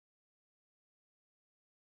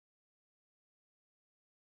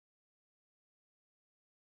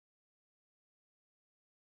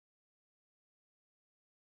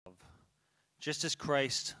just as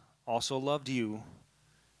Christ also loved you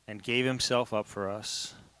and gave himself up for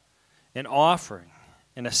us, an offering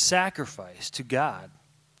and a sacrifice to God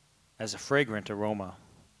as a fragrant aroma.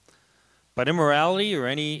 But immorality or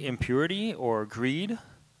any impurity or greed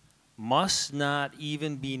must not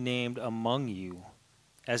even be named among you,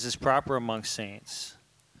 as is proper among saints.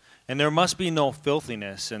 And there must be no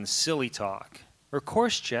filthiness and silly talk or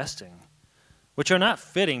coarse jesting, which are not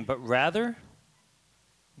fitting, but rather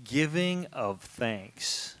giving of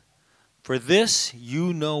thanks. For this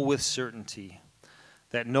you know with certainty,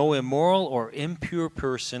 that no immoral or impure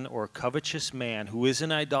person or covetous man who is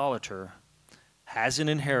an idolater has an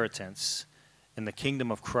inheritance in the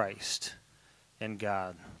kingdom of Christ and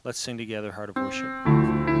God. Let's sing together, Heart of Worship.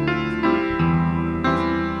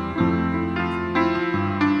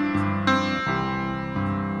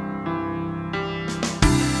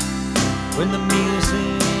 When the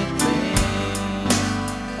music plays,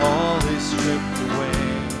 all is stripped away,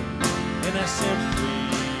 and I simply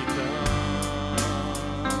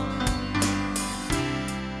come,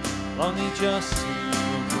 longing just to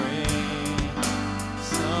bring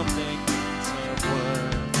something of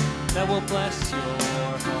worth that will bless your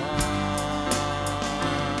heart.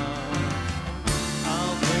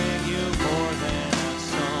 I'll bring you more than a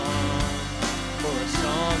song, for a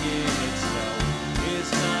song in itself is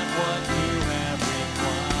not what you have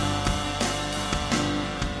required.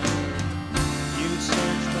 You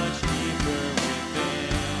search much deeper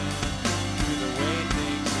within, through the way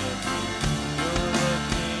things appear. You're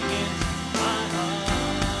looking into my heart.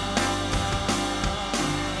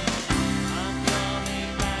 I'm coming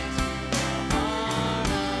back to the heart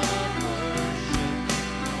of worship.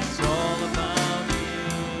 It's all about you,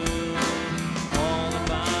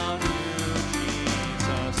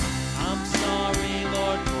 Jesus. I'm sorry,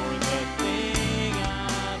 Lord, for the thing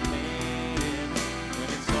I've made it, when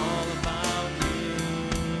it's all about you,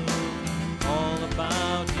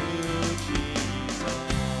 Jesus.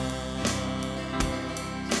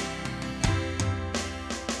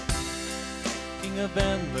 King of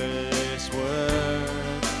endless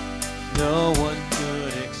worth, no one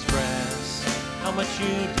could express how much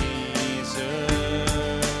you deserve.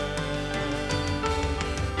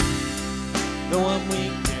 Though I'm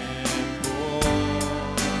weak and poor,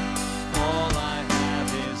 all I have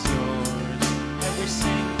is yours, every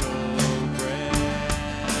single breath.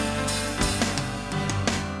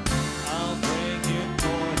 I'll bring you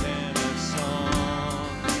more than a song,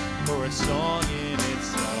 for a song in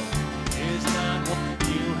itself is not what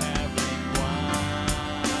you have required.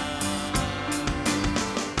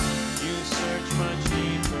 You search much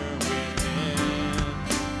deeper within,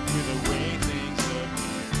 through the way things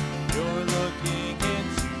appear. You're looking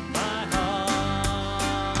into my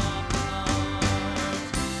heart.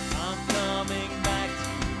 I'm coming back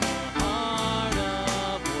to the heart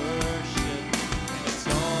of worship, and it's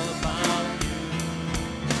all about you,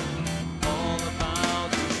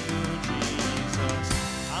 Jesus.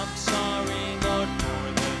 I'm sorry, Lord, for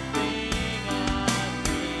the thing I've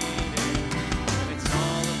needed, and it's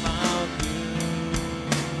all about you,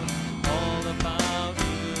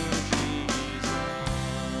 Jesus.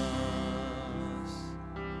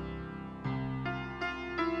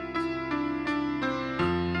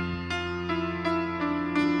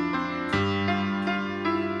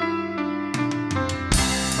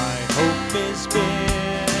 My hope is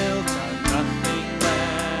built on nothing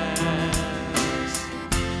less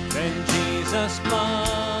than Jesus'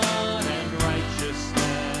 blood and righteousness.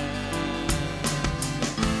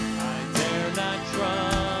 I dare not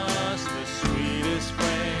trust the sweetest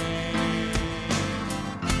frame,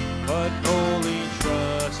 but only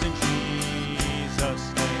trust in Jesus'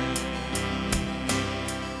 name.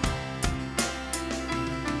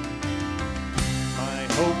 My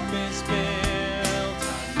hope is built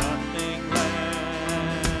on nothing less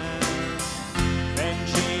than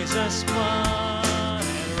Jesus' blood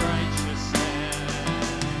and righteousness.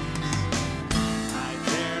 I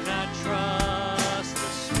dare not trust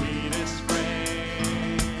the sweetest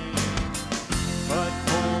frame, but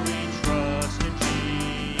only trust in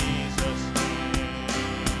Jesus' name.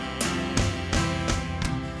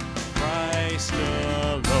 Christ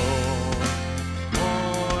alone,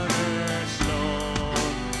 cornerstone,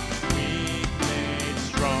 weak made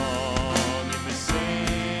strong in the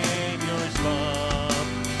Savior's love.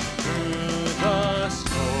 Through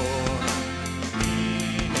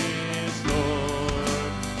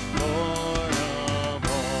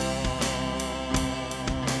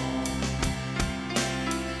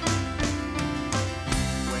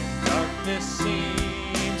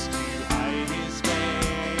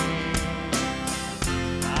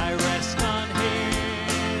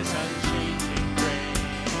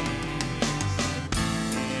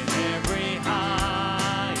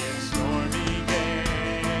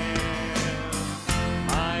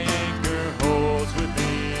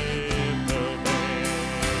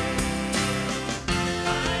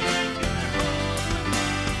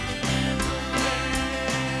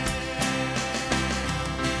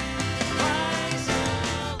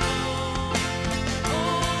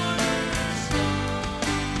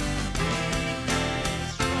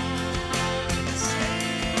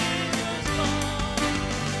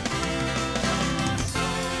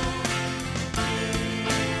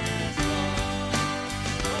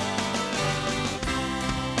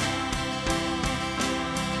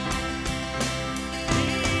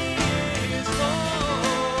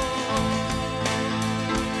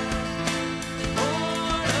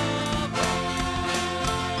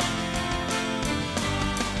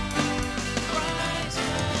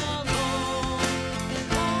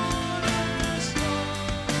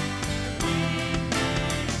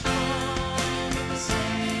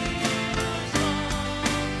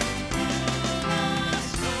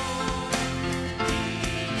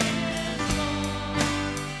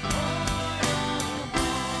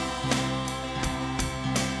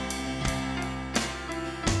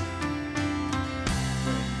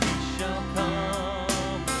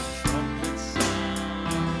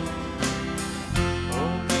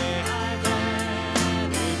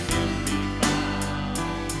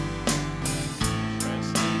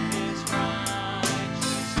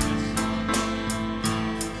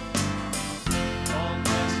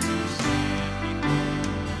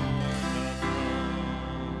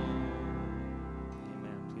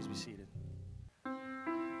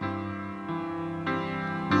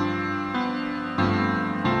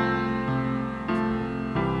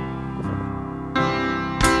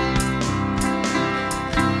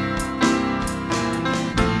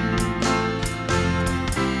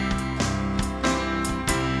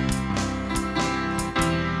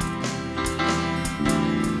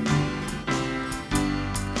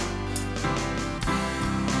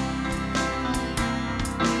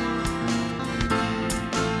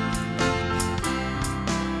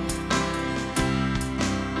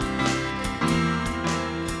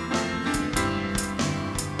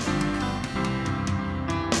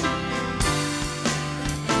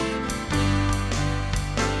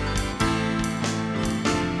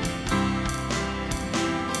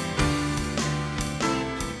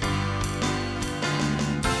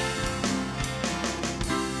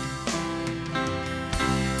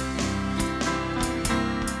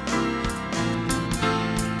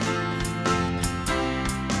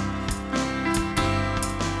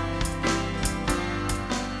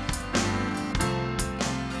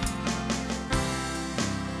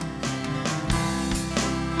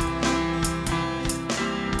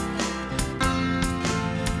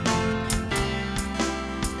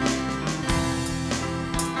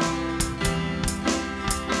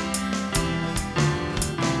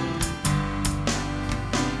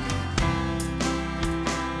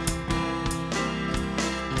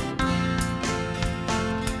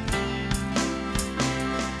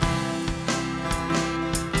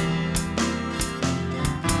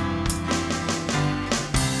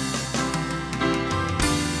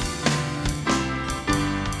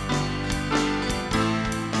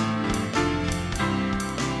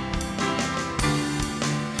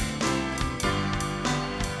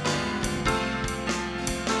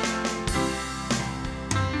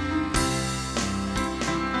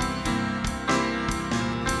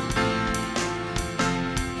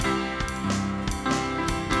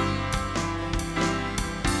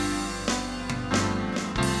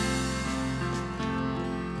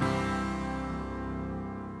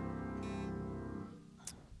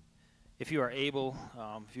if you are able,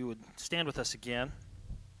 if you would stand with us again.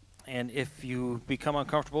 And if you become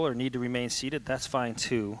uncomfortable or need to remain seated, that's fine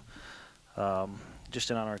too. Just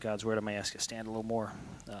in honor of God's word, I may ask you to stand a little more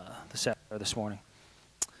this morning.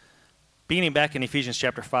 Beginning back in Ephesians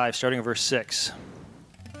chapter 5, starting in verse 6.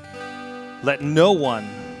 Let no one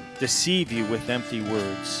deceive you with empty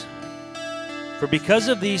words. For because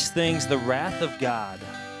of these things, the wrath of God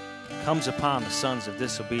comes upon the sons of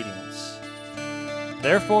disobedience.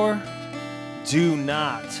 Therefore, do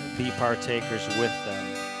not be partakers with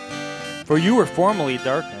them. For you were formerly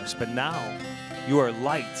darkness, but now you are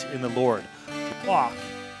light in the Lord. Walk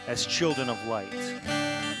as children of light.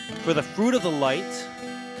 For the fruit of the light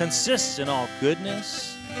consists in all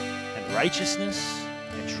goodness and righteousness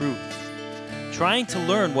and truth, trying to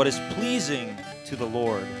learn what is pleasing to the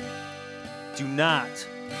Lord. Do not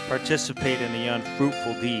participate in the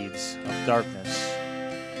unfruitful deeds of darkness,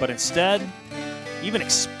 but instead, even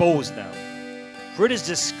expose them. For it is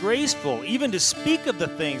disgraceful even to speak of the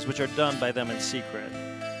things which are done by them in secret.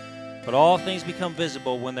 But all things become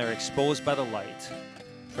visible when they're exposed by the light.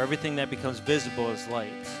 For everything that becomes visible is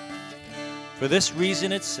light. For this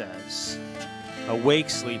reason it says, awake,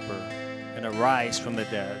 sleeper, and arise from the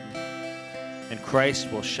dead, and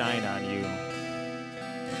Christ will shine on you.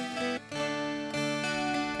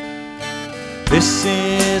 This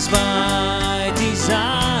is my desire,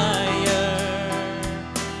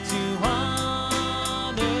 to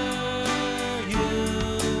honor you,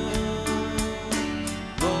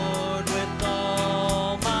 Lord, with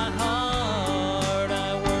all my heart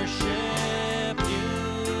I worship you.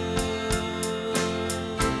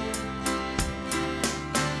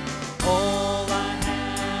 All I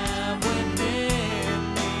have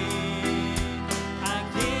within me, I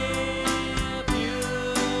give you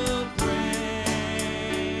praise.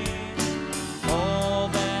 All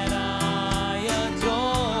that I adore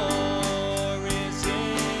is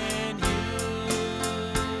in you.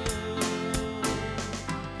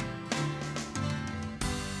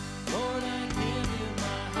 Lord, I give you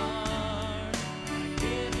my heart, I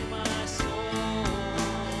give you my soul.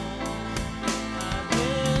 I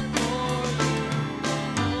live for you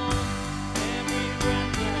alone. Every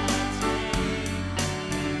breath that I take,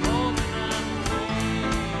 every moment I'm awake.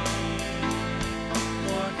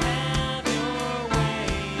 Lord, have your way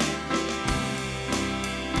in me.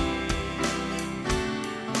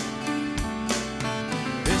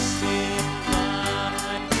 This is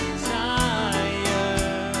my desire,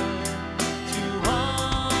 to honor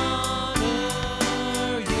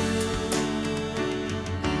you,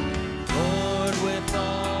 Lord, with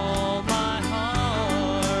all my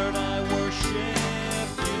heart I worship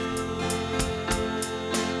you.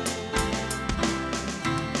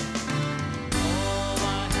 All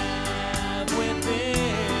I have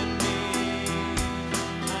within me,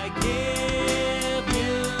 I give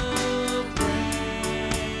you praise.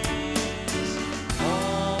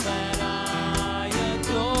 All that I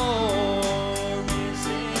adore is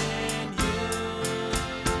in you.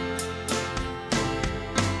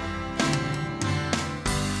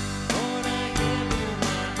 Lord, I give you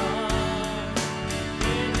my heart, I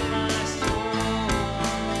give you my soul. I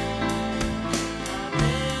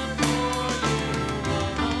live for you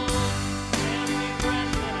alone. Every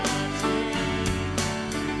breath that I take,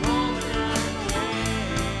 every moment I'm awake.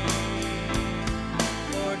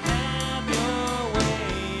 Lord, have your way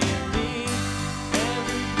in me.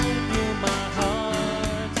 Every give you my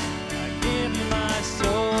heart, I give you my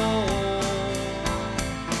soul.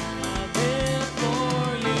 I live for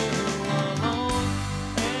you alone.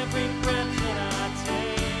 Every breath that I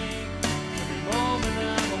take, every moment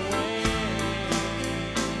I'm awake.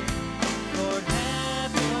 Lord,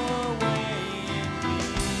 have your way in me.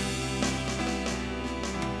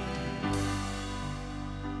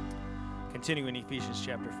 Continuing Ephesians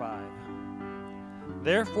chapter 5.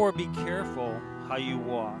 Therefore be careful how you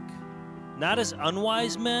walk, not as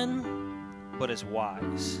unwise men, but as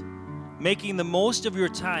wise, making the most of your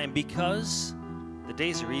time because the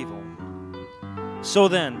days are evil. So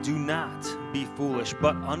then, do not be foolish,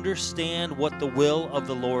 but understand what the will of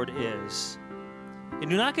the Lord is. And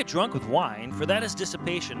do not get drunk with wine, for that is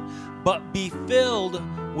dissipation, but be filled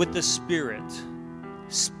with the Spirit,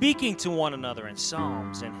 speaking to one another in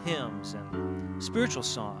psalms and hymns and spiritual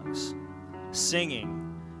songs, singing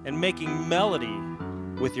and making melody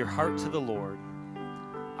with your heart to the Lord,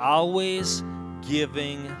 always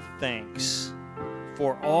giving thanks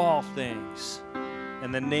for all things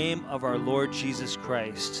in the name of our Lord Jesus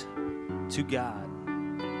Christ to God,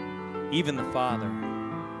 even the Father,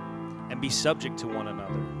 and be subject to one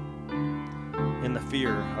another in the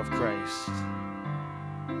fear of Christ.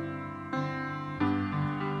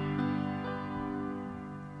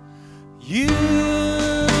 You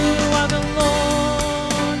are the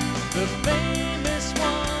Lord, the famous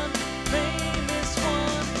one, famous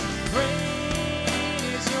one. Great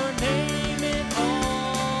is your name in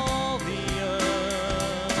all the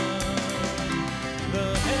earth.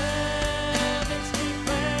 The heavens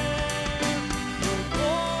declare your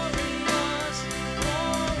glorious,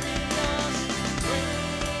 glorious.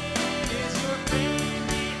 Great is your fame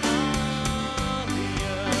beyond the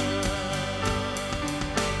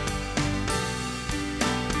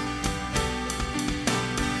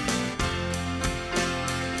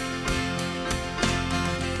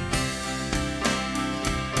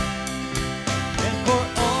and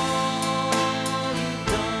for all you've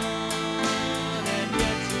done and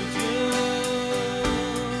yet to do,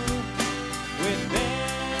 with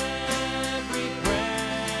every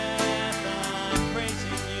breath I'm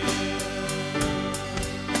praising you.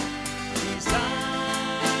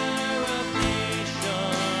 Desire of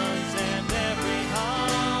nations and every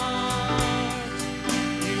heart,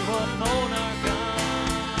 you alone are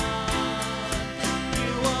God.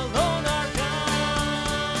 You alone are God.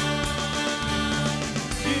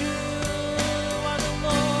 You are the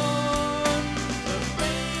Lord, the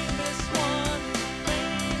famous one,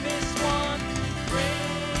 famous one.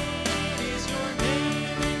 Great is your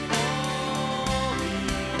name in all the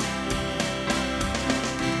earth.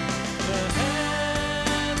 The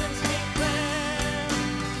heavens declare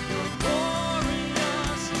your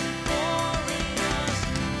glorious, glorious.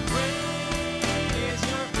 Great is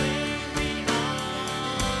your fame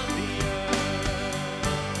beyond the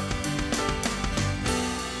earth.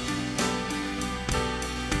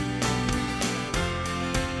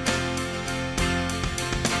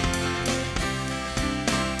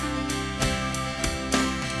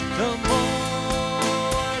 The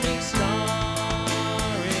morning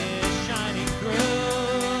star is shining through,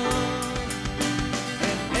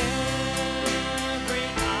 and every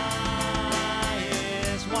eye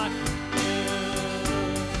is watching you.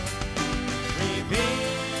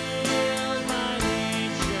 Reveal my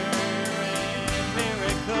nature and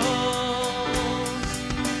miracles.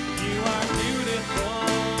 You are beautiful.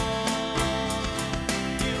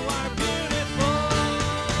 You are beautiful.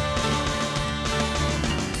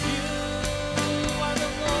 You are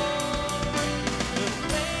the Lord, the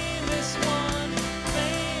famous one,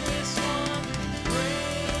 famous one.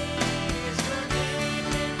 Great is your name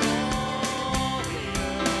in all the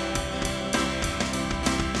earth.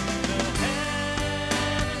 The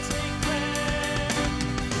heavens declare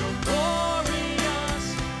your glorious,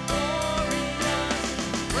 glorious.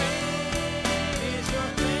 Great is your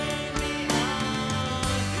fame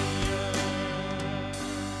beyond the earth.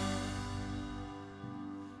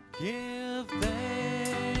 Give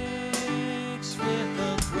thanks with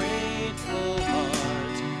a grateful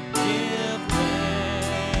heart. Give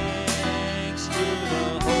thanks to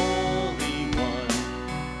the Holy One.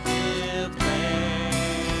 Give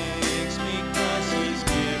thanks because He's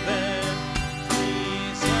given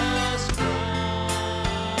Jesus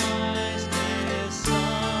Christ, His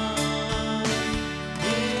Son.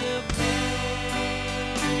 Give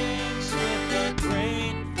thanks with a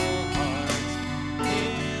grateful heart.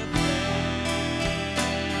 Give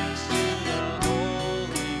thanks to the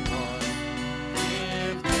Holy One.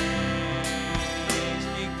 Give thanks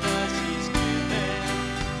because He's given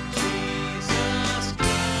Jesus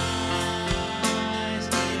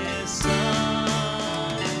Christ, His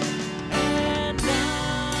Son. And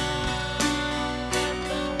now let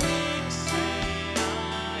the weak say,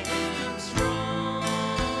 I am strong.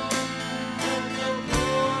 Let the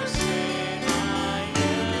poor say, I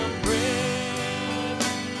am rich,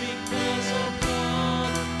 because of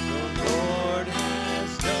what the Lord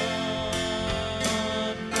has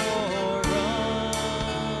done for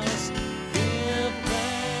us. Give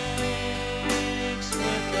thanks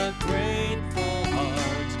with a grateful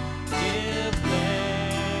heart. Give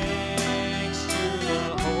thanks to the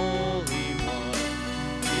Holy One.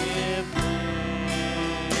 Give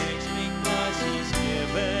thanks because He's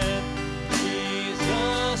given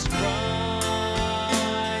Jesus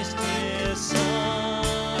Christ, His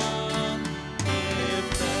Son. Give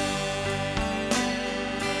thanks.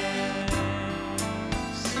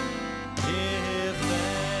 Give thanks.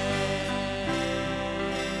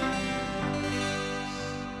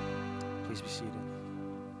 Please be seated.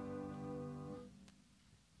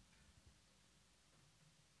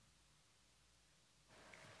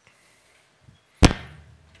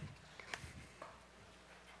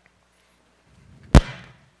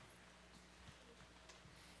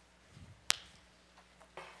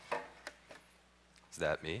 Is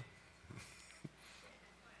that me?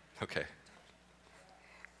 Okay.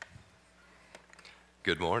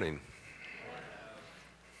 Good morning.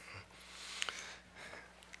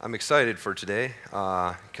 I'm excited for today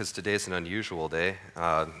because today's an unusual day.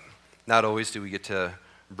 Not always do we get to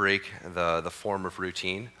break the form of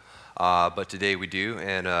routine, but today we do,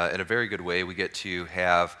 and in a very good way. We get to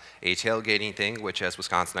have a tailgating thing, which as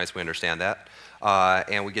Wisconsinites we understand that,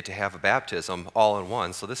 and we get to have a baptism all in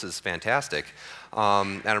one, so this is fantastic.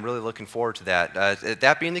 And I'm really looking forward to that.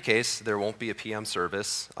 That being the case, there won't be a PM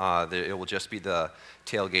service. It will just be the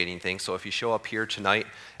tailgating thing. So if you show up here tonight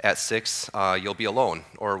at 6, you'll be alone,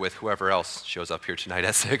 or with whoever else shows up here tonight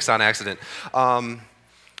at 6 on accident.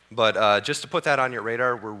 But just to put that on your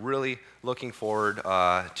radar, we're really looking forward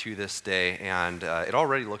to this day, and it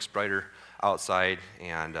already looks brighter outside,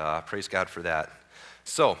 and praise God for that.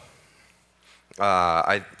 So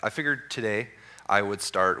I figured today I would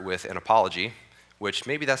start with an apology, which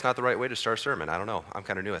maybe that's not the right way to start a sermon. I don't know. I'm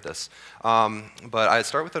kind of new at this. But I'd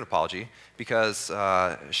start with an apology because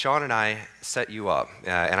Sean and I set you up.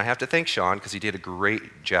 And I have to thank Sean because he did a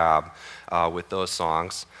great job with those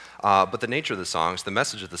songs. But the nature of the songs, the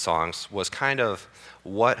message of the songs, was kind of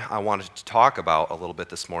what I wanted to talk about a little bit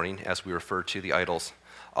this morning as we refer to the idols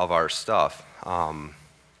of our stuff. I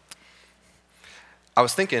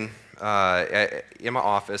was thinking in my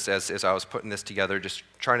office as I was putting this together, just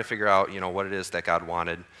trying to figure out, what it is that God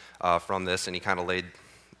wanted from this, and he kind of laid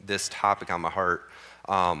this topic on my heart.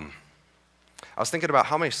 I was thinking about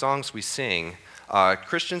how many songs we sing,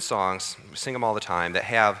 Christian songs, we sing them all the time, that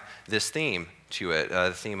have this theme to it,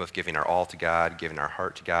 the theme of giving our all to God, giving our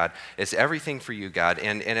heart to God. It's everything for you, God.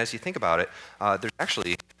 And as you think about it, there's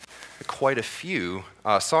actually quite a few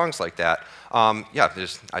songs like that. I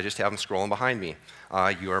just have them scrolling behind me.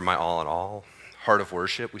 You are my all in all. Heart of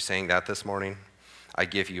worship, we sang that this morning. I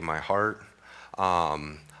give you my heart.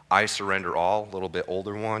 I surrender all, a little bit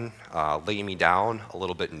older one. Lay me down, a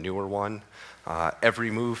little bit newer one. Every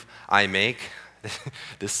move I make,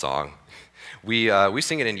 this song. We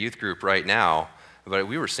sing it in youth group right now, but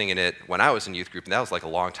we were singing it when I was in youth group, and that was like a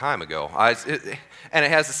long time ago. And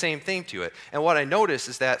it has the same theme to it. And what I notice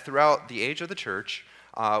is that throughout the age of the church,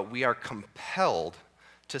 we are compelled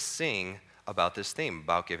to sing about this theme,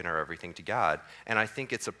 about giving our everything to God. And I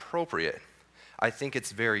think it's appropriate. I think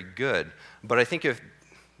it's very good. But I think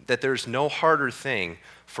that there's no harder thing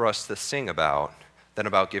for us to sing about than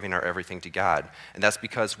about giving our everything to God. And that's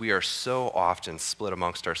because we are so often split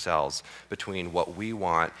amongst ourselves between what we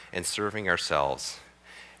want and serving ourselves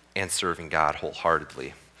and serving God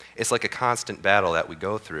wholeheartedly. It's like a constant battle that we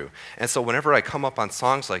go through. And so whenever I come up on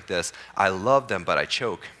songs like this, I love them, but I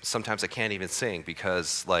choke. Sometimes I can't even sing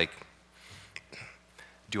because,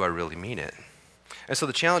 do I really mean it? And so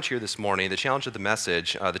the challenge here this morning, the challenge of the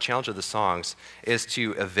message, the challenge of the songs, is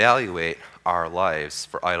to evaluate our lives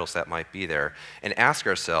for idols that might be there and ask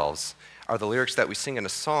ourselves, are the lyrics that we sing in a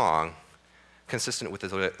song consistent with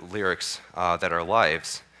the lyrics that our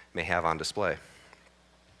lives may have on display?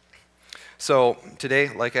 So today,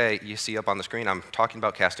 you see up on the screen, I'm talking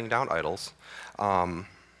about casting down idols. But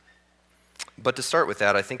to start with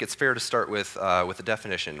that, I think it's fair to start with a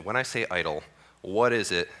definition. When I say idol, what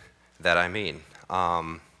is it that I mean?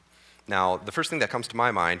 Now, the first thing that comes to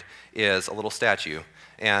my mind is a little statue.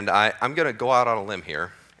 And I'm going to go out on a limb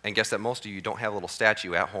here and guess that most of you don't have a little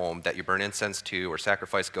statue at home that you burn incense to or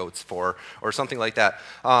sacrifice goats for or something like that.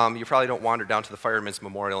 You probably don't wander down to the Fireman's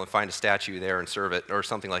Memorial and find a statue there and serve it or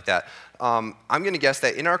something like that. I'm going to guess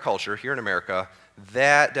that in our culture, here in America,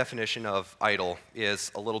 that definition of idol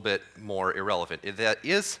is a little bit more irrelevant. That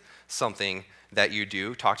is something that you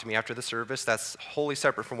do. Talk to me after the service. That's wholly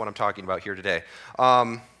separate from what I'm talking about here today.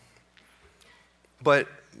 But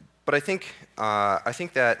I think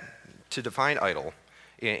that to define idol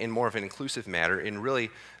in more of an inclusive manner, in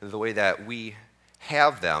really the way that we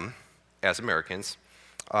have them as Americans,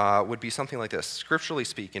 would be something like this. Scripturally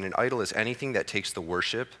speaking, an idol is anything that takes the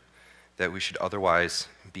worship that we should otherwise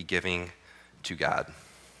be giving to God.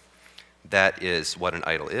 That is what an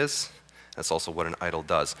idol is. That's also what an idol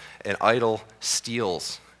does. An idol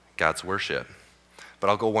steals God's worship. But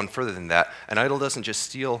I'll go one further than that. An idol doesn't just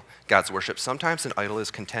steal God's worship. Sometimes an idol is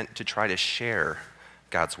content to try to share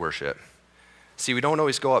God's worship. See, we don't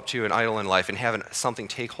always go up to an idol in life and have something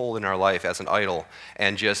take hold in our life as an idol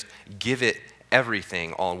and just give it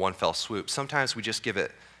everything all in one fell swoop. Sometimes we just give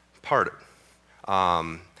it part.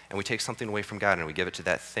 And we take something away from God and we give it to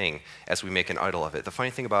that thing as we make an idol of it. The funny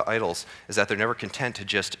thing about idols is that they're never content to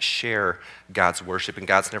just share God's worship, and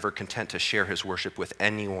God's never content to share his worship with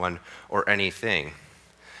anyone or anything.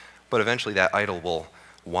 But eventually that idol will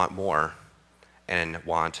want more and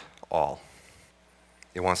want all.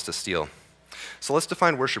 It wants to steal. So let's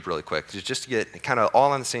define worship really quick, just to get kind of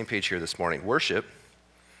all on the same page here this morning. Worship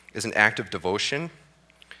is an act of devotion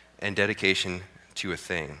and dedication to a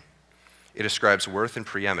thing. It ascribes worth and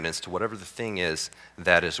preeminence to whatever the thing is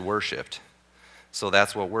that is worshipped. So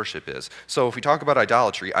that's what worship is. So if we talk about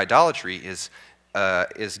idolatry, idolatry is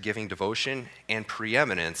giving devotion and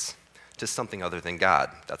preeminence to something other than God.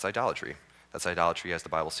 That's idolatry. That's idolatry as the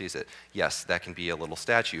Bible sees it. Yes, that can be a little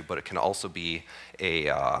statue, but it can also be a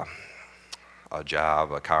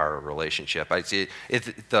job, a car, a relationship.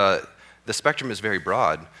 The spectrum is very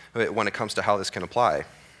broad when it comes to how this can apply.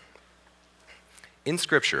 In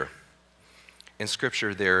Scripture,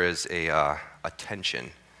 there is a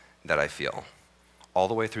tension that I feel all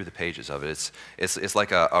the way through the pages of it. It's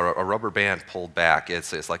like a rubber band pulled back.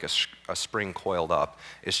 It's like a spring coiled up.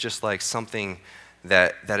 It's just like something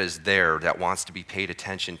that is there that wants to be paid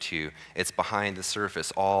attention to. It's behind the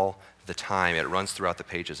surface all the time. It runs throughout the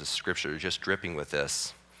pages of Scripture, just dripping with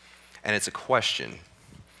this. And it's a question.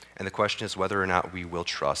 And the question is whether or not we will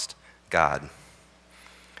trust God.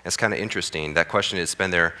 It's kind of interesting. That question has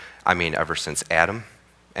been there, ever since Adam,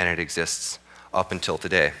 and it exists up until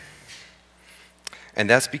today. And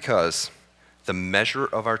that's because the measure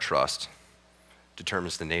of our trust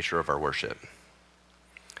determines the nature of our worship.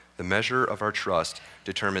 The measure of our trust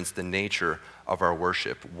determines the nature of our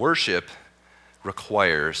worship. Worship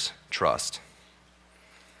requires trust.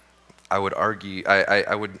 I would argue,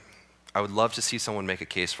 I would love to see someone make a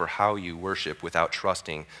case for how you worship without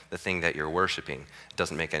trusting the thing that you're worshiping. It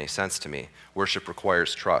doesn't make any sense to me. Worship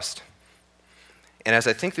requires trust. And as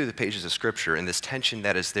I think through the pages of Scripture and this tension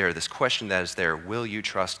that is there, this question that is there, will you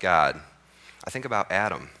trust God? I think about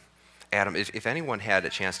Adam. Adam, if anyone had a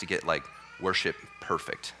chance to get worship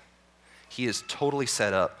perfect, he is totally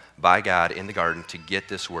set up by God in the garden to get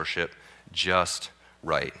this worship just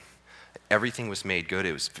right. Everything was made good.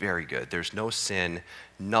 It was very good. There's no sin,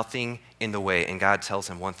 nothing in the way. And God tells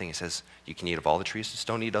him one thing. He says, you can eat of all the trees, just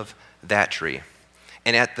don't eat of that tree.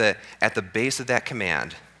 And at the base of that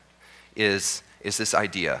command is this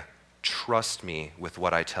idea, trust me with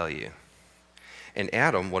what I tell you. And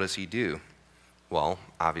Adam, what does he do? Well,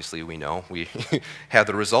 obviously we know. We have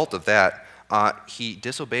the result of that. He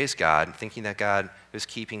disobeys God, thinking that God is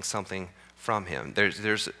keeping something from him.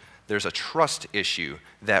 There's a trust issue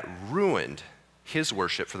that ruined his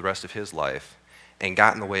worship for the rest of his life and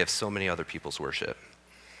got in the way of so many other people's worship.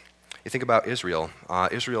 You think about Israel.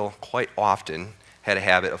 Israel quite often had a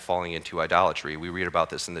habit of falling into idolatry. We read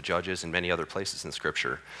about this in the Judges and many other places in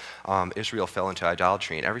Scripture. Israel fell into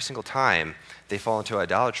idolatry, and every single time they fall into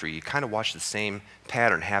idolatry, you kind of watch the same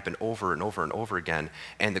pattern happen over and over and over again,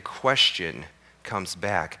 and the question comes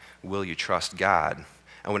back, will you trust God?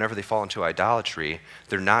 And whenever they fall into idolatry,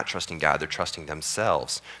 they're not trusting God, they're trusting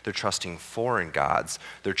themselves. They're trusting foreign gods.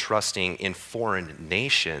 They're trusting in foreign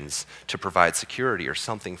nations to provide security or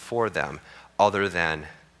something for them other than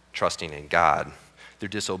trusting in God. They're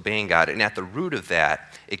disobeying God. And at the root of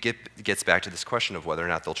that, it gets back to this question of whether or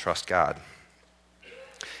not they'll trust God.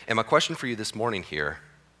 And my question for you this morning here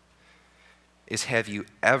is, have you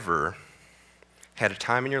ever had a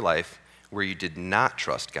time in your life where you did not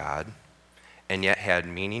trust God and yet had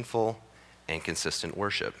meaningful and consistent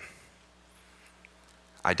worship?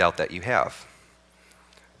 I doubt that you have.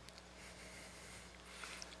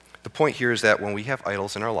 The point here is that when we have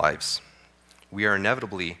idols in our lives, we are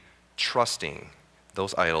inevitably trusting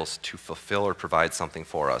those idols to fulfill or provide something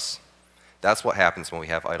for us. That's what happens when we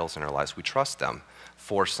have idols in our lives. We trust them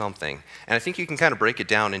for something. And I think you can kind of break it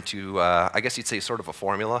down into, I guess you'd say, sort of a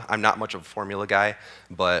formula. I'm not much of a formula guy,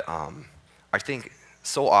 but I think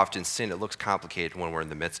so often sin, it looks complicated when we're in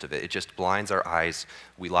the midst of it. It just blinds our eyes.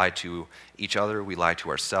 We lie to each other, we lie to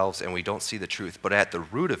ourselves, and we don't see the truth. But at the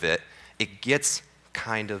root of it, it gets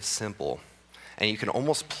kind of simple. And you can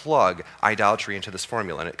almost plug idolatry into this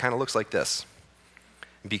formula, and it kind of looks like this.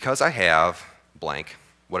 Because I have blank,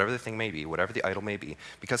 whatever the thing may be, whatever the idol may be,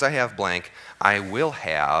 because I have blank, I will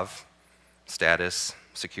have status,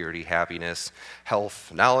 security, happiness,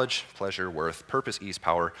 health, knowledge, pleasure, worth, purpose, ease,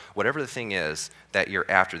 power, whatever the thing is that you're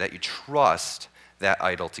after, that you trust that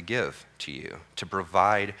idol to give to you, to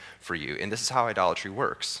provide for you. And this is how idolatry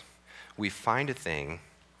works. We find a thing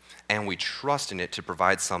and we trust in it to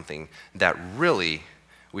provide something that really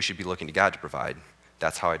we should be looking to God to provide.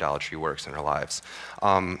 That's how idolatry works in our lives.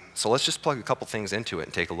 So let's just plug a couple things into it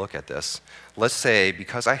and take a look at this. Let's say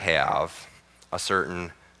because I have a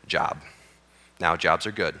certain job. Now, jobs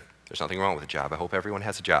are good. There's nothing wrong with a job. I hope everyone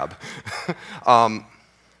has a job.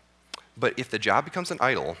 But if the job becomes an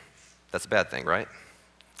idol, that's a bad thing, right?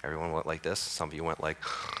 Everyone went like this. Some of you went like,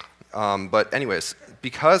 but anyways,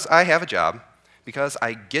 because I have a job, because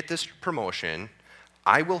I get this promotion,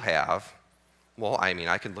 I will have,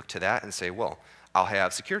 I can look to that and say, well, I'll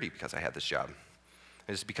have security because I have this job.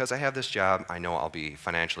 Is because I have this job, I know I'll be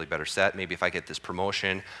financially better set. Maybe if I get this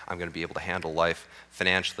promotion, I'm going to be able to handle life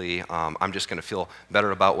financially. I'm just going to feel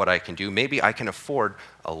better about what I can do. Maybe I can afford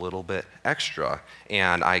a little bit extra,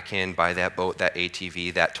 and I can buy that boat, that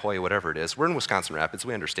ATV, that toy, whatever it is. We're in Wisconsin Rapids.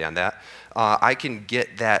 We understand that. I can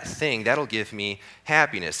get that thing. That'll give me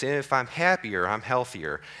happiness. And if I'm happier, I'm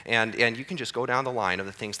healthier. And you can just go down the line of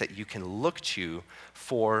the things that you can look to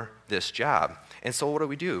for this job. And so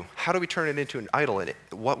what do? How do we turn it into an idol? And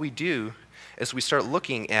what we do is we start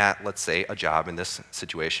looking at, let's say, a job in this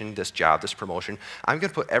situation, this job, this promotion. I'm going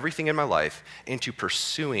to put everything in my life into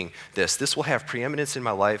pursuing this. This will have preeminence in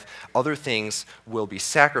my life. Other things will be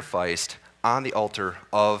sacrificed on the altar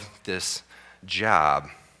of this job.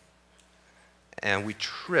 And we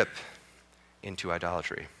trip into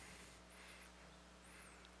idolatry.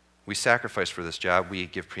 We sacrifice for this job. We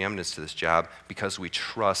give preeminence to this job because we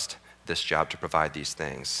trust this job to provide these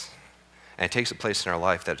things. And it takes a place in our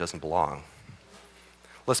life that doesn't belong.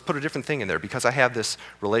 Let's put a different thing in there. Because I have this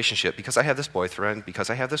relationship, because I have this boyfriend, because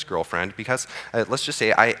I have this girlfriend, because let's just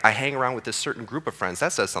say I hang around with this certain group of friends,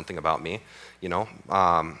 that says something about me,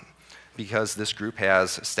 because this group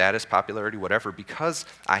has status, popularity, whatever, because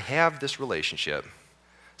I have this relationship,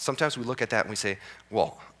 sometimes we look at that and we say,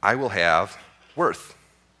 well, I will have worth.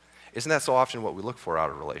 Isn't that so often what we look for out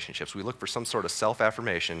of relationships? We look for some sort of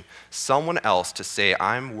self-affirmation, someone else to say,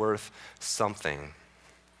 I'm worth something.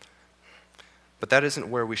 But that isn't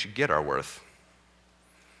where we should get our worth.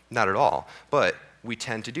 Not at all. But we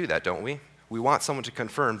tend to do that, don't we? We want someone to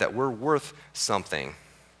confirm that we're worth something.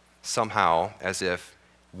 Somehow, as if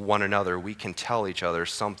one another, we can tell each other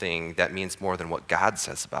something that means more than what God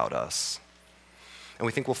says about us. And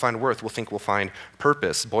we think we'll find worth, we'll think we'll find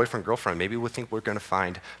purpose, boyfriend, girlfriend, maybe we'll think we're going to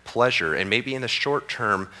find pleasure, and maybe in the short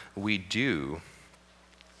term we do.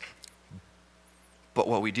 But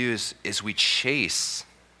what we do is we chase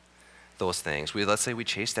those things. Let's say we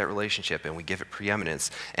chase that relationship and we give it preeminence,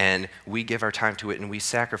 and we give our time to it, and we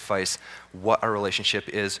sacrifice what our relationship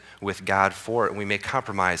is with God for it, and we make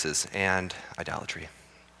compromises and idolatry.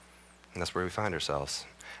 And that's where we find ourselves.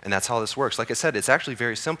 And that's how this works. Like I said, it's actually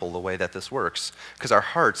very simple the way that this works, because our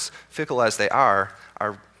hearts, fickle as they are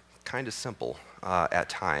kind of simple at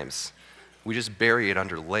times. We just bury it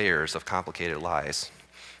under layers of complicated lies.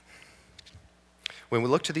 When we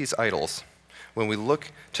look to these idols, when we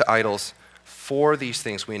look to idols for these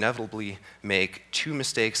things, we inevitably make two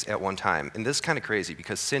mistakes at one time. And this is kind of crazy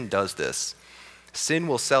because sin does this. Sin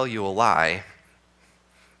will sell you a lie,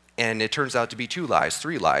 and it turns out to be 2 lies,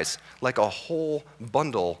 3 lies, like a whole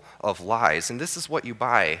bundle of lies. And this is what you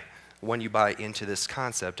buy when you buy into this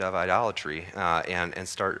concept of idolatry and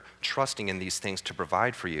start trusting in these things to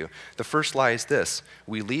provide for you. The first lie is this: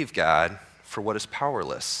 we leave God for what is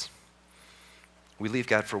powerless. We leave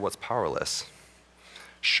God for what's powerless.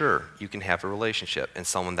 Sure, you can have a relationship and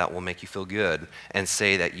someone that will make you feel good and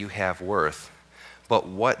say that you have worth, but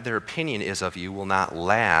what their opinion is of you will not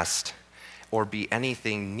last or be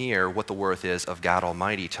anything near what the worth is of God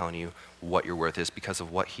Almighty telling you what your worth is because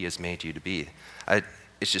of what He has made you to be.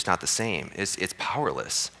 It's just not the same. It's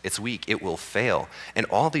powerless. It's weak. It will fail. And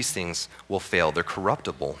all these things will fail. They're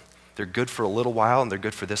corruptible. They're good for a little while, and they're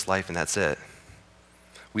good for this life, and that's it.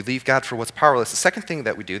 We leave God for what's powerless. The second thing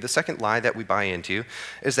that we do, the second lie that we buy into,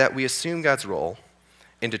 is that we assume God's role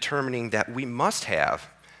in determining that we must have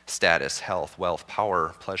status, health, wealth,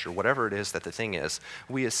 power, pleasure, whatever it is that the thing is.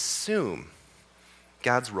 We assume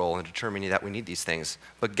God's role in determining that we need these things,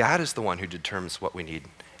 but God is the one who determines what we need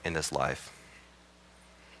in this life.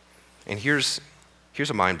 And here's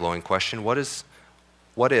a mind-blowing question. What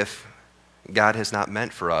if God has not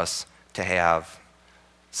meant for us to have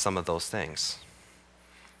some of those things?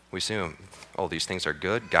 We assume, oh, these things are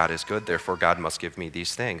good, God is good, therefore God must give me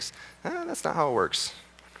these things. That's not how it works.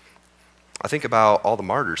 I think about all the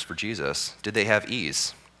martyrs for Jesus. Did they have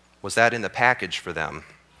ease? Was that in the package for them?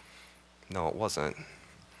 No, it wasn't.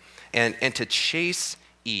 And to chase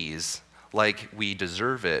ease like we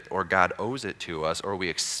deserve it or God owes it to us or we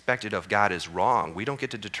expect it of God is wrong. We don't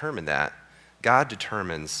get to determine that. God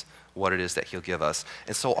determines what it is that He'll give us.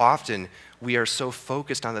 And so often we are so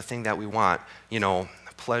focused on the thing that we want,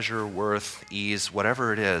 pleasure, worth, ease,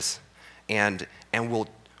 whatever it is, and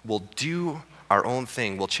we'll do our own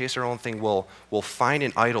thing. We'll chase our own thing. We'll find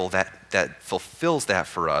an idol that fulfills that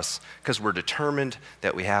for us because we're determined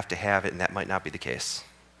that we have to have it, and that might not be the case.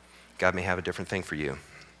 God may have a different thing for you.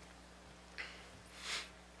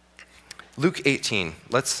 Luke 18.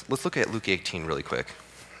 Let's look at Luke 18 really quick.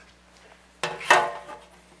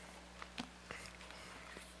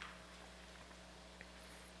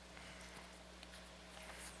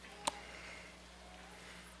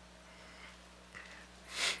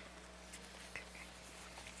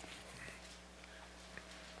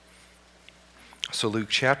 So Luke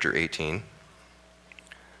chapter 18,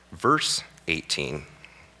 verse 18.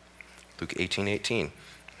 Luke 18:18.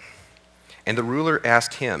 And the ruler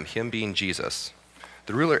asked him being Jesus,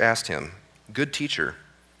 the ruler asked him, "Good teacher,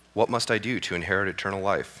 what must I do to inherit eternal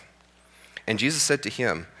life?" And Jesus said to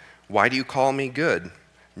him, "Why do you call me good?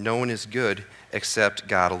 No one is good except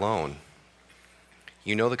God alone.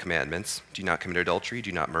 You know the commandments. Do not commit adultery,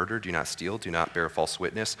 do not murder, do not steal, do not bear false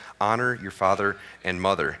witness, honor your father and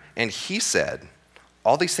mother." And he said,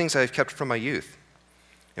 "All these things I have kept from my youth."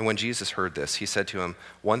 And when Jesus heard this, he said to him,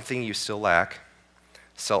 "One thing you still lack.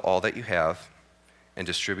 Sell all that you have and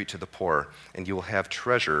distribute to the poor, and you will have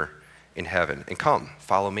treasure in heaven. And come,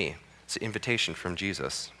 follow me." It's an invitation from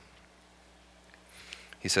Jesus.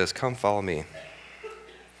 He says, "Come, follow me."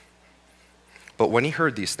 But when he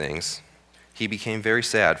heard these things, he became very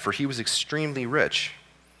sad, for he was extremely rich.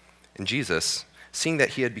 And Jesus, seeing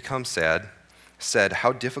that he had become sad, said,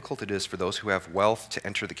 "How difficult it is for those who have wealth to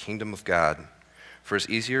enter the kingdom of God. For it's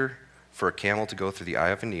easier for a camel to go through the eye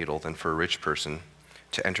of a needle than for a rich person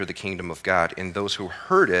to enter the kingdom of God." And those who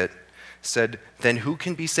heard it said, "Then who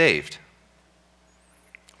can be saved?"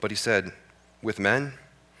 But he said, "With men,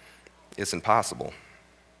 it's impossible."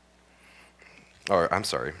 But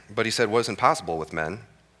he said, "What is impossible with men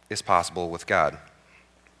is possible with God."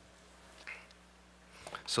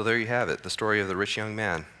 So there you have it, the story of the rich young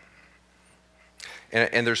man.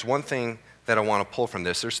 And there's one thing that I want to pull from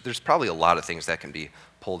this. There's probably a lot of things that can be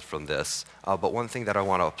pulled from this, but one thing that I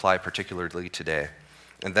want to apply particularly today,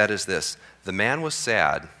 and that is this. The man was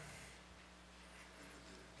sad.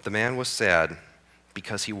 The man was sad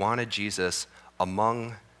because he wanted Jesus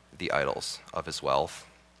among the idols of his wealth,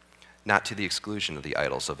 not to the exclusion of the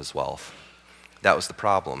idols of his wealth. That was the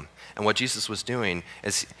problem. And what Jesus was doing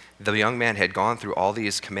is the young man had gone through all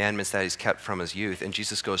these commandments that he's kept from his youth, and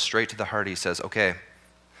Jesus goes straight to the heart. He says, "Okay,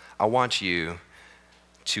 I want you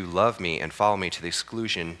to love me and follow me to the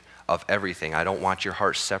exclusion of everything. I don't want your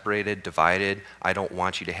heart separated, divided. I don't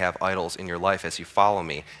want you to have idols in your life as you follow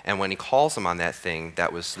me." And when he calls him on that thing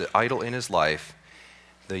that was the idol in his life,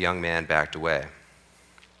 the young man backed away.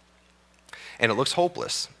 And it looks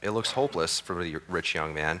hopeless. It looks hopeless for the rich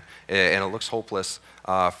young man, and it looks hopeless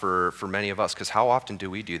for many of us, because how often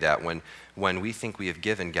do we do that when we think we have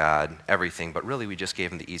given God everything, but really we just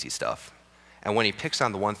gave him the easy stuff? And when he picks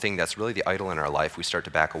on the one thing that's really the idol in our life, we start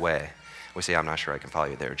to back away. We say, "I'm not sure I can follow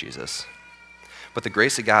you there, Jesus." But the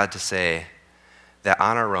grace of God to say that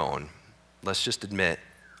on our own, let's just admit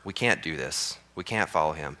we can't do this. We can't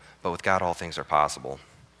follow him, but with God all things are possible.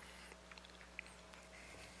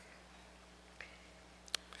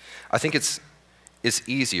 I think it's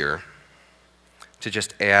easier to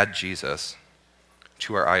just add Jesus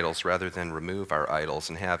to our idols rather than remove our idols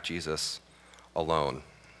and have Jesus alone.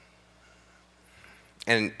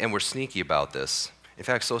 And we're sneaky about this. In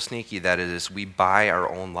fact, so sneaky that it is we buy our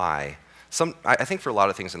own lie. I think for a lot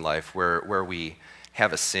of things in life where we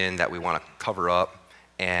have a sin that we want to cover up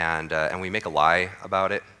and we make a lie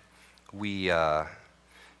about it, we lie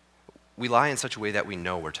in such a way that we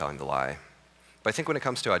know we're telling the lie. But I think when it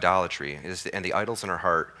comes to idolatry and the idols in our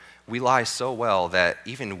heart, we lie so well that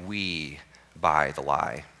even we buy the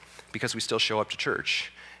lie, because we still show up to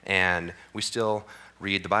church and we still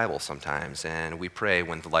read the Bible sometimes and we pray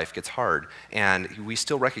when the life gets hard, and we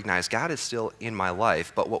still recognize God is still in my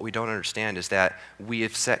life, but what we don't understand is that we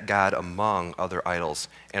have set God among other idols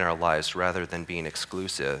in our lives rather than being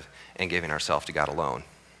exclusive and giving ourselves to God alone.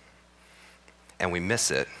 And we miss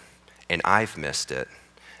it, and I've missed it.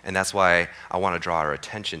 And that's why I want to draw our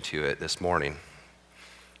attention to it this morning,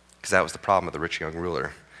 because that was the problem of the rich young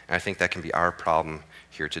ruler. And I think that can be our problem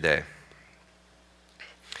here today.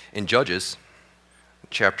 In Judges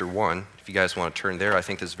chapter 1, if you guys want to turn there, I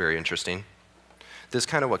think this is very interesting. This is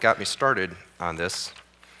kind of what got me started on this.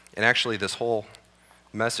 And actually, this whole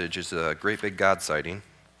message is a great big God sighting,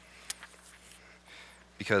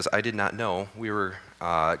 because I did not know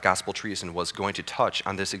Gospel Treason was going to touch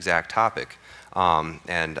on this exact topic.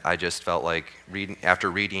 And I just felt like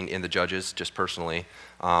after reading in the Judges, just personally,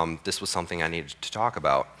 this was something I needed to talk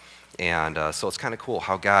about. And so it's kind of cool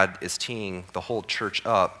how God is teeing the whole church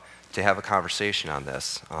up to have a conversation on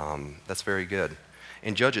this. That's very good.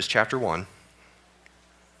 In Judges chapter 1,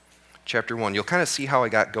 you'll kind of see how I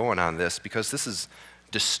got going on this, because this is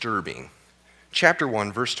disturbing. Chapter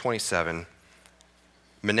 1, verse 27,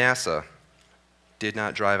 Manasseh did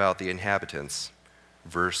not drive out the inhabitants.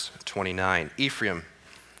 Verse 29, Ephraim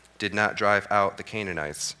did not drive out the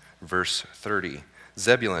Canaanites. Verse 30,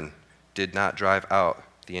 Zebulun did not drive out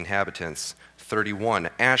the inhabitants. 31,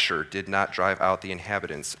 Asher did not drive out the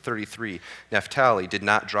inhabitants. 33, Naphtali did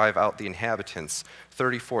not drive out the inhabitants.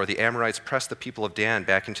 34, the Amorites pressed the people of Dan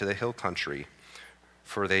back into the hill country,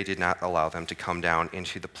 for they did not allow them to come down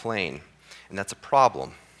into the plain. And that's a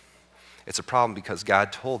problem. It's a problem because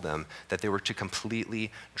God told them that they were to completely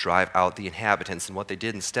drive out the inhabitants, and what they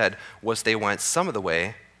did instead was they went some of the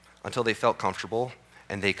way until they felt comfortable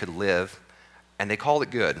and they could live, and they called it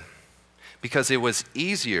good because it was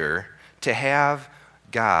easier to have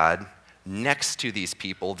God next to these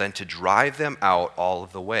people than to drive them out all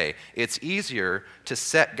of the way. It's easier to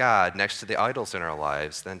set God next to the idols in our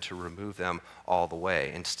lives than to remove them all the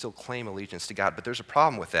way and still claim allegiance to God. But there's a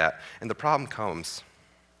problem with that, and the problem comes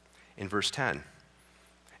in verse 10.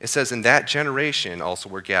 It says, "In that generation also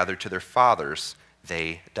were gathered to their fathers,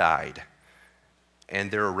 they died.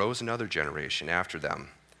 And there arose another generation after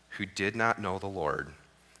them who did not know the Lord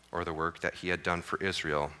or the work that he had done for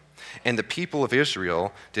Israel. And the people of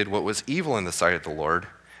Israel did what was evil in the sight of the Lord,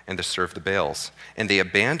 and to serve the Baals. And they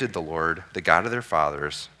abandoned the Lord, the God of their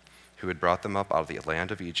fathers, who had brought them up out of the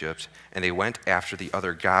land of Egypt, and they went after the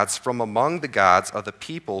other gods from among the gods of the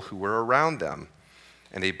people who were around them.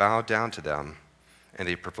 And they bowed down to them, and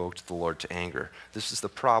they provoked the Lord to anger." This is the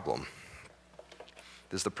problem.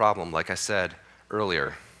 This is the problem, like I said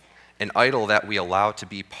earlier. An idol that we allow to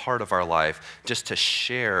be part of our life, just to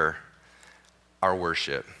share our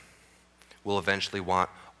worship, will eventually want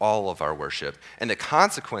all of our worship. And the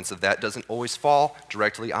consequence of that doesn't always fall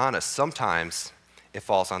directly on us. Sometimes it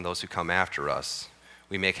falls on those who come after us.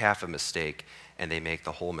 We make half a mistake, and they make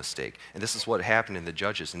the whole mistake. And this is what happened in the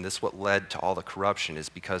Judges, and this is what led to all the corruption, is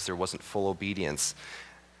because there wasn't full obedience.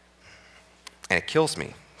 And it kills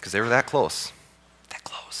me, because they were that close. That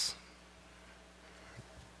close.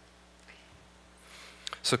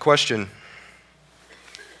 So the question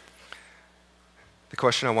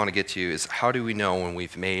I want to get to is, how do we know when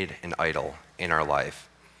we've made an idol in our life?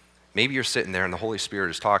 Maybe you're sitting there and the Holy Spirit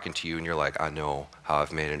is talking to you and you're like, I know how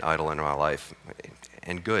I've made an idol in my life.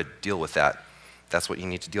 And good, deal with that. That's what you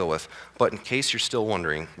need to deal with. But in case you're still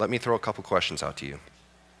wondering, let me throw a couple questions out to you.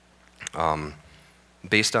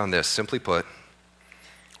 Based on this, simply put,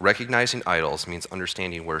 recognizing idols means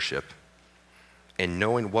understanding worship. And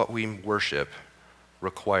knowing what we worship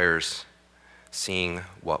requires seeing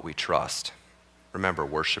what we trust. Remember,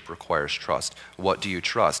 worship requires trust. What do you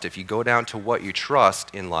trust? If you go down to what you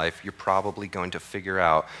trust in life, you're probably going to figure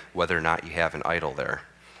out whether or not you have an idol there,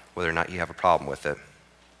 whether or not you have a problem with it.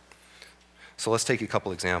 So let's take a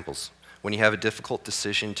couple examples. When you have a difficult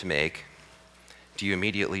decision to make, do you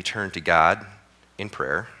immediately turn to God in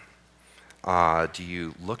prayer? Do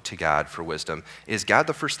you look to God for wisdom? Is God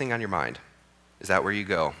the first thing on your mind? Is that where you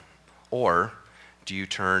go? Or do you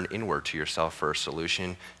turn inward to yourself for a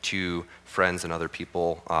solution, to friends and other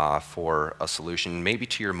people for a solution, maybe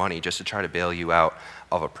to your money just to try to bail you out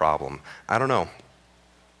of a problem? I don't know.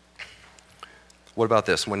 What about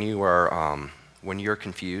this? When you're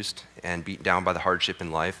confused and beaten down by the hardship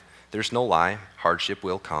in life, there's no lie, hardship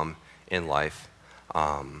will come in life.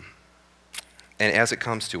 And as it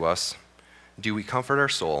comes to us, do we comfort our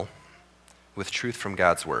soul with truth from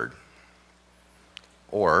God's word?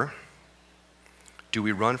 Or do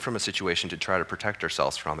we run from a situation to try to protect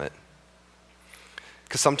ourselves from it?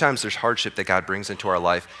 Because sometimes there's hardship that God brings into our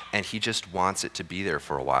life, and he just wants it to be there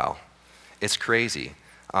for a while. It's crazy,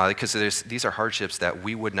 because these are hardships that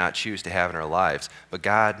we would not choose to have in our lives. But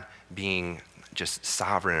God, being just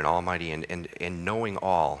sovereign and almighty and knowing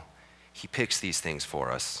all, he picks these things for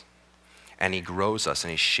us. And he grows us,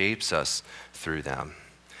 and he shapes us through them.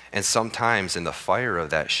 And sometimes in the fire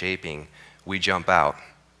of that shaping, we jump out.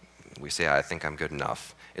 We say, I think I'm good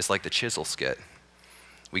enough. It's like the chisel skit.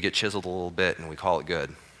 We get chiseled a little bit and we call it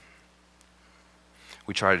good.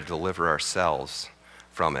 We try to deliver ourselves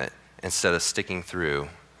from it instead of sticking through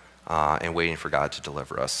and waiting for God to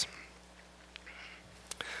deliver us.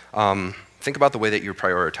 Think about the way that you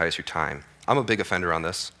prioritize your time. I'm a big offender on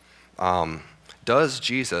this. Does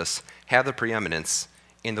Jesus have the preeminence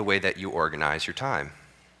in the way that you organize your time?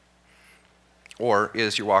 Or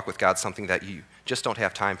is your walk with God something that you just don't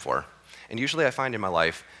have time for? And usually I find in my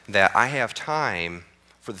life that I have time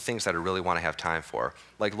for the things that I really want to have time for.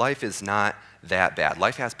 Like, life is not that bad.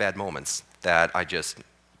 Life has bad moments that I just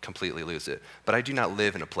completely lose it. But I do not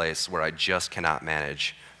live in a place where I just cannot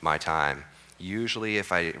manage my time. Usually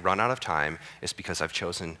if I run out of time, it's because I've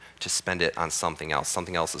chosen to spend it on something else.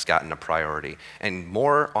 Something else has gotten a priority. And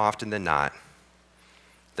more often than not,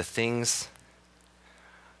 the things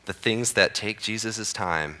that take Jesus'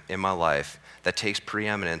 time in my life, that takes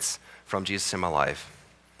preeminence from Jesus in my life,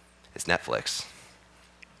 is Netflix.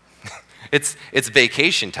 It's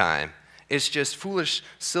vacation time. It's just foolish,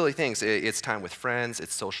 silly things. It's time with friends.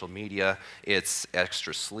 It's social media. It's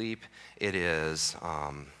extra sleep. It's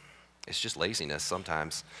just laziness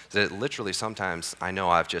sometimes. That literally sometimes I know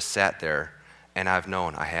I've just sat there and I've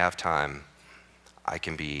known I have time. I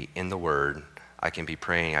can be in the Word. I can be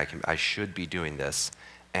praying. I should be doing this,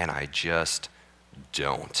 and I just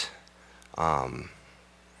don't.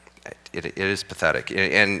 It is pathetic.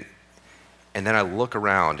 And then I look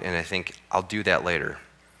around and I think, I'll do that later.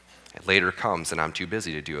 Later comes and I'm too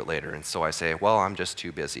busy to do it later. And so I say, well, I'm just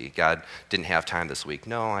too busy. God didn't have time this week.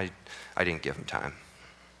 No, I didn't give him time.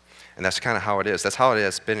 And that's kind of how it is. That's how it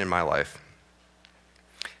has been in my life.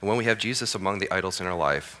 And when we have Jesus among the idols in our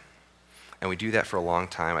life, and we do that for a long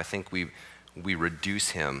time, I think we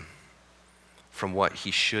reduce him from what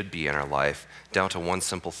he should be in our life down to one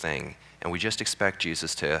simple thing. And we just expect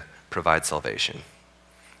Jesus to provide salvation.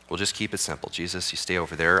 We'll just keep it simple. Jesus, you stay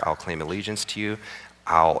over there. I'll claim allegiance to you.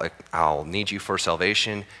 I'll need you for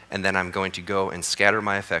salvation, and then I'm going to go and scatter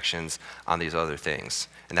my affections on these other things.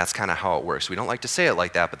 And that's kind of how it works. We don't like to say it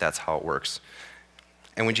like that, but that's how it works.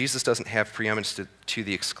 And when Jesus doesn't have preeminence to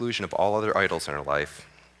the exclusion of all other idols in our life,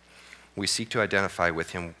 we seek to identify with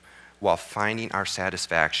him while finding our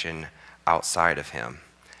satisfaction outside of him.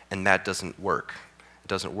 And that doesn't work. It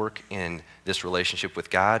doesn't work in this relationship with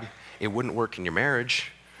God. It wouldn't work in your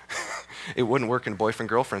marriage. It wouldn't work in a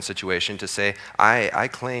boyfriend-girlfriend situation to say, I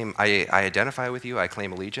identify with you, I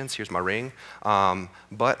claim allegiance, here's my ring,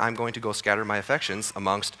 but I'm going to go scatter my affections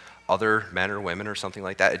amongst other men or women or something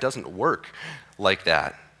like that. It doesn't work like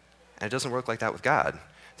that. And it doesn't work like that with God.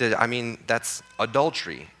 I mean, that's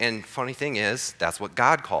adultery. And funny thing is, that's what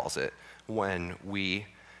God calls it when we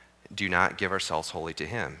do not give ourselves wholly to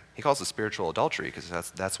him. He calls it spiritual adultery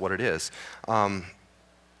because that's what it is.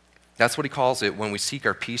 That's what he calls it when we seek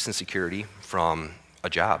our peace and security from a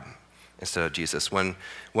job instead of Jesus. When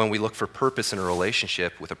we look for purpose in a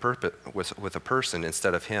relationship with a person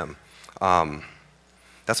instead of him.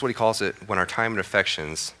 That's what he calls it when our time and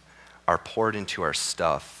affections are poured into our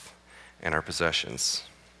stuff and our possessions.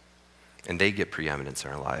 And they get preeminence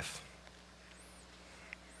in our life.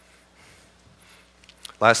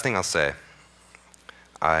 Last thing I'll say.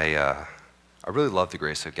 I really love the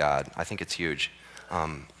grace of God. I think it's huge.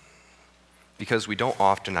 Because we don't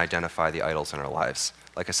often identify the idols in our lives.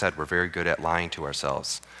 Like I said, we're very good at lying to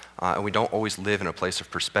ourselves. And we don't always live in a place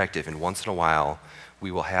of perspective. And once in a while,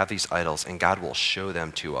 we will have these idols, and God will show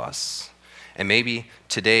them to us. And maybe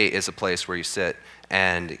today is a place where you sit,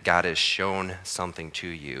 and God has shown something to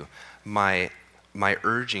you. My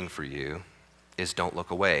urging for you is don't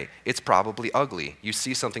look away. It's probably ugly. You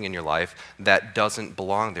see something in your life that doesn't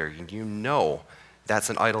belong there. You know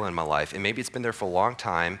that's an idol in my life. And maybe it's been there for a long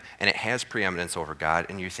time, and it has preeminence over God,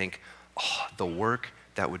 and you think, oh, the work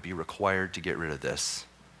that would be required to get rid of this.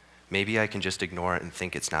 Maybe I can just ignore it and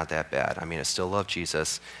think it's not that bad. I mean, I still love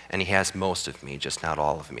Jesus, and he has most of me, just not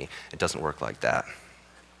all of me. It doesn't work like that.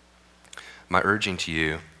 My urging to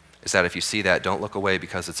you is that if you see that, don't look away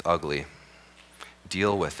because it's ugly.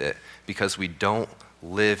 Deal with it, because we don't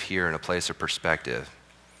live here in a place of perspective.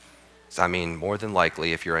 So, I mean, more than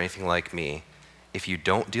likely, if you're anything like me, if you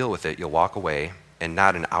don't deal with it, you'll walk away, and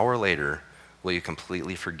not an hour later will you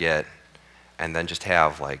completely forget and then just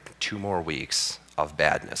have like 2 more weeks of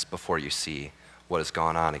badness before you see what has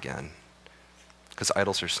gone on again. Because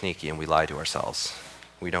idols are sneaky and we lie to ourselves.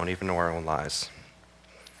 We don't even know our own lies.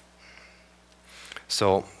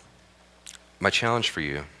 So, my challenge for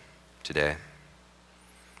you today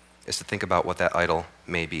is to think about what that idol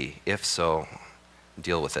may be. If so,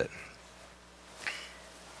 deal with it.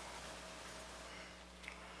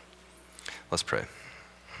 Let's pray.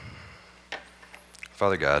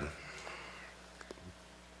 Father God,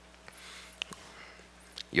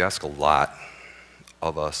 you ask a lot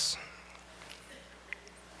of us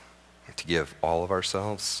to give all of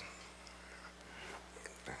ourselves.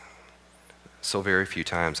 So very few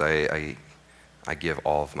times I give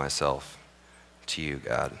all of myself to you,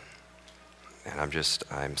 God. And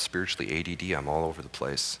I'm spiritually ADD, I'm all over the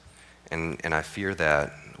place. And I fear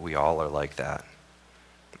that we all are like that.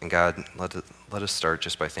 And God, let us start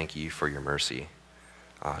just by thanking you for your mercy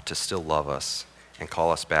to still love us and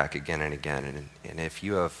call us back again and again. And if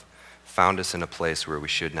you have found us in a place where we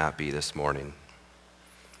should not be this morning,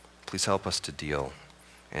 please help us to deal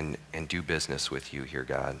and do business with you here,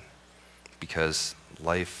 God, because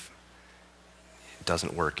life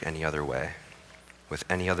doesn't work any other way, with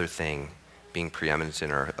any other thing being preeminent in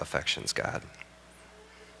our affections, God.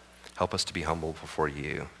 Help us to be humble before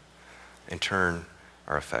you and turn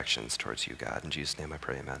our affections towards you, God. In Jesus' name I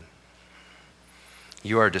pray, amen.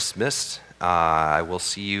 You are dismissed. I will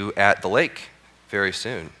see you at the lake very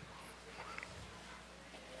soon.